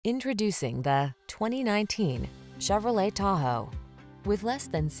Introducing the 2019 Chevrolet Tahoe. With less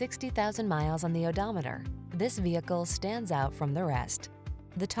than 60,000 miles on the odometer, this vehicle stands out from the rest.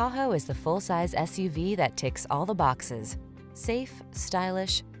 The Tahoe is the full-size SUV that ticks all the boxes. Safe,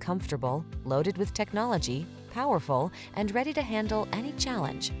 stylish, comfortable, loaded with technology, powerful, and ready to handle any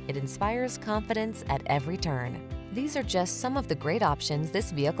challenge, it inspires confidence at every turn. These are just some of the great options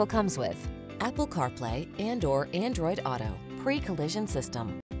this vehicle comes with: Apple CarPlay and/or Android Auto, pre-collision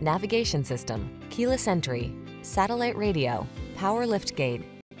system, navigation system, keyless entry, satellite radio, power liftgate,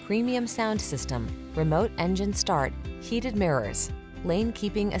 premium sound system, remote engine start, heated mirrors, lane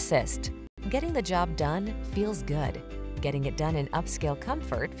keeping assist. Getting the job done feels good. Getting it done in upscale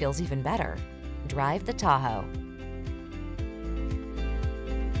comfort feels even better. Drive the Tahoe.